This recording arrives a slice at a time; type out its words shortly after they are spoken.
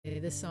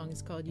this song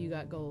is called You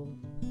Got Gold.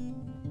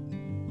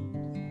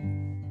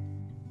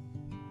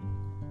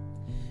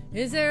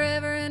 Is there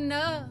ever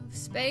enough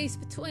space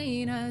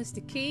between us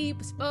to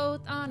keep us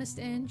both honest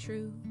and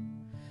true?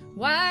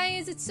 Why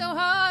is it so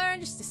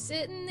hard just to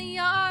sit in the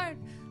yard,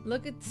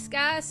 look at the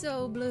sky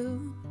so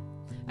blue?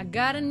 I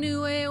got a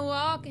new way of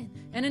walking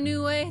and a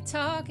new way of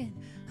talking,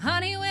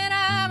 honey, when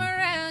I'm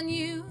around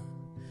you.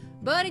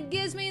 But it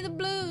gives me the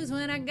blues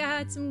when I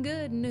got some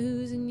good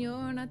news and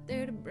you're not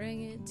there to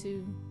bring it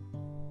to.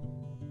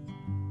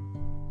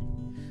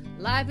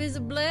 Life is a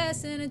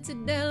blessing, it's a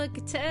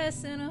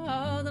delicatessen of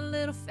all the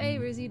little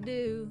favors you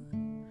do.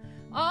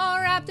 All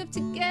wrapped up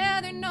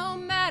together, no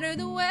matter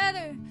the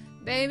weather,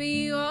 baby,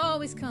 you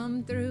always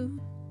come through.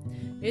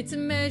 It's a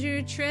measure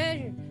of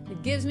treasure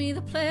that gives me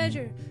the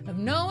pleasure of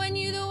knowing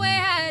you the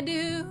way I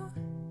do.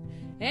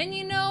 And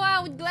you know I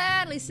would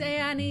gladly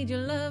say I need your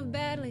love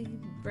badly,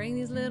 bring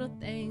these little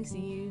things to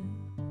you.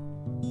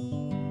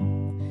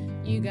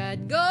 You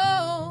got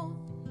gold,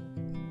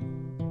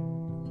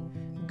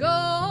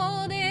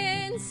 gold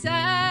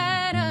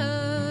inside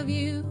of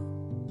you.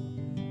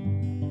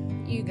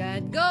 You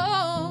got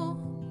gold,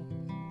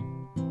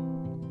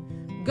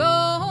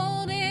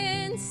 gold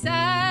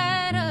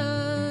inside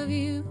of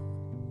you.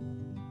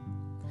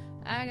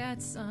 I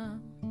got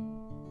some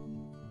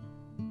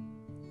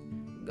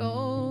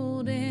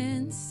gold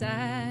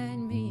inside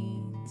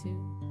me too.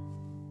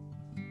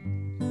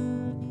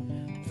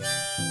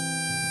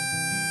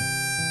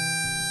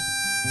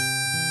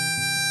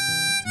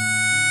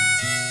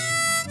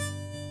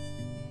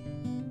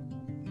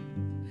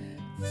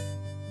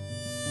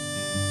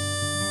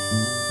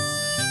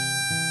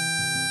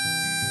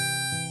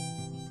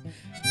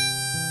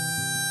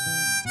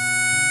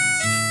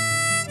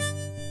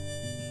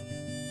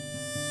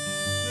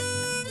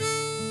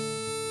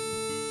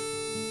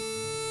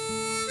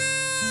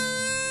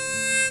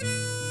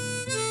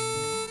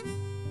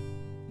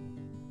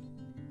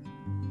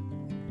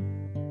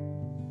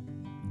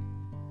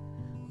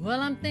 Well,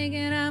 I'm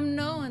thinking I'm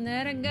knowing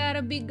that I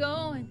gotta be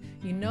going.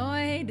 You know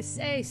I hate to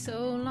say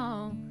so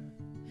long.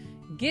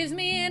 It gives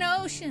me an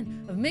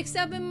ocean of mixed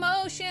up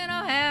emotion.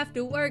 I'll have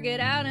to work it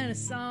out in a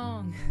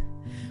song.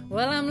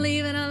 Well, I'm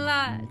leaving a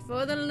lot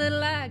for the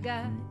little I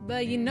got,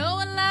 but you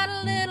know a lot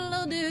of little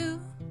will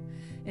do.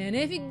 And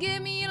if you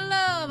give me your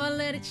love, I'll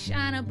let it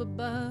shine up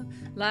above,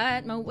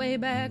 light my way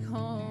back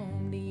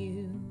home to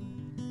you.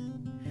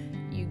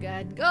 You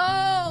got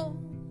gold,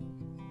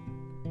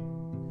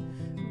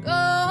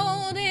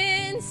 gold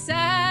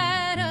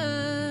inside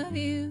of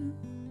you.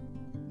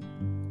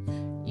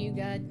 You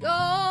got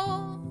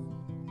gold,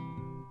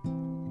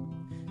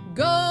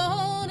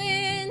 gold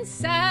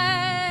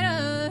inside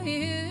of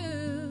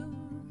you.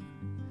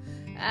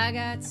 I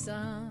got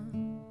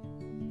some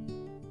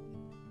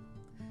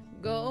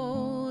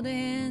gold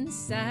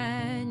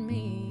inside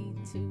me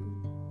too.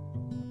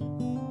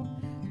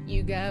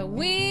 You got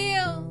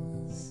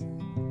wheels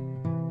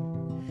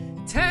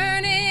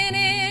turning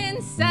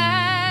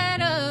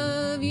inside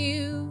of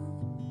you.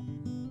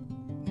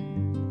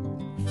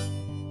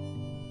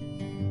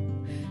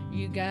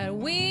 You got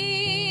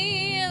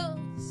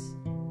wheels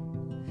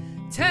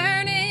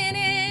turning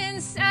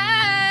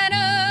inside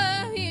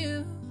of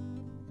you.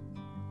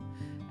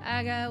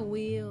 I got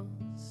wheels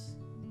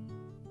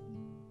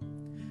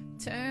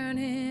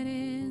turning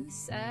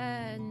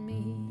inside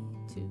me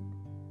too.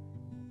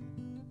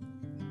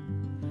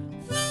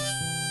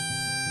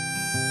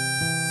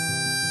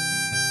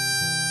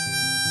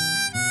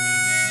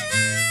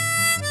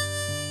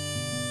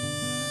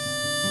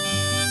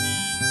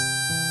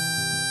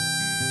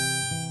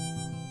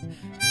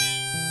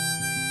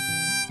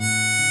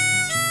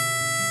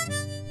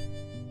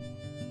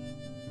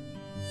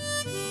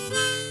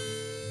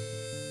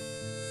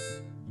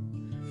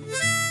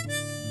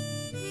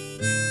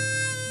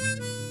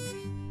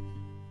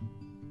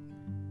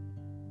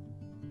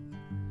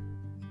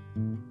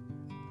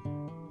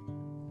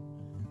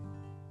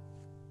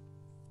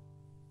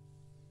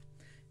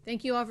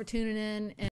 Thank you all for tuning in.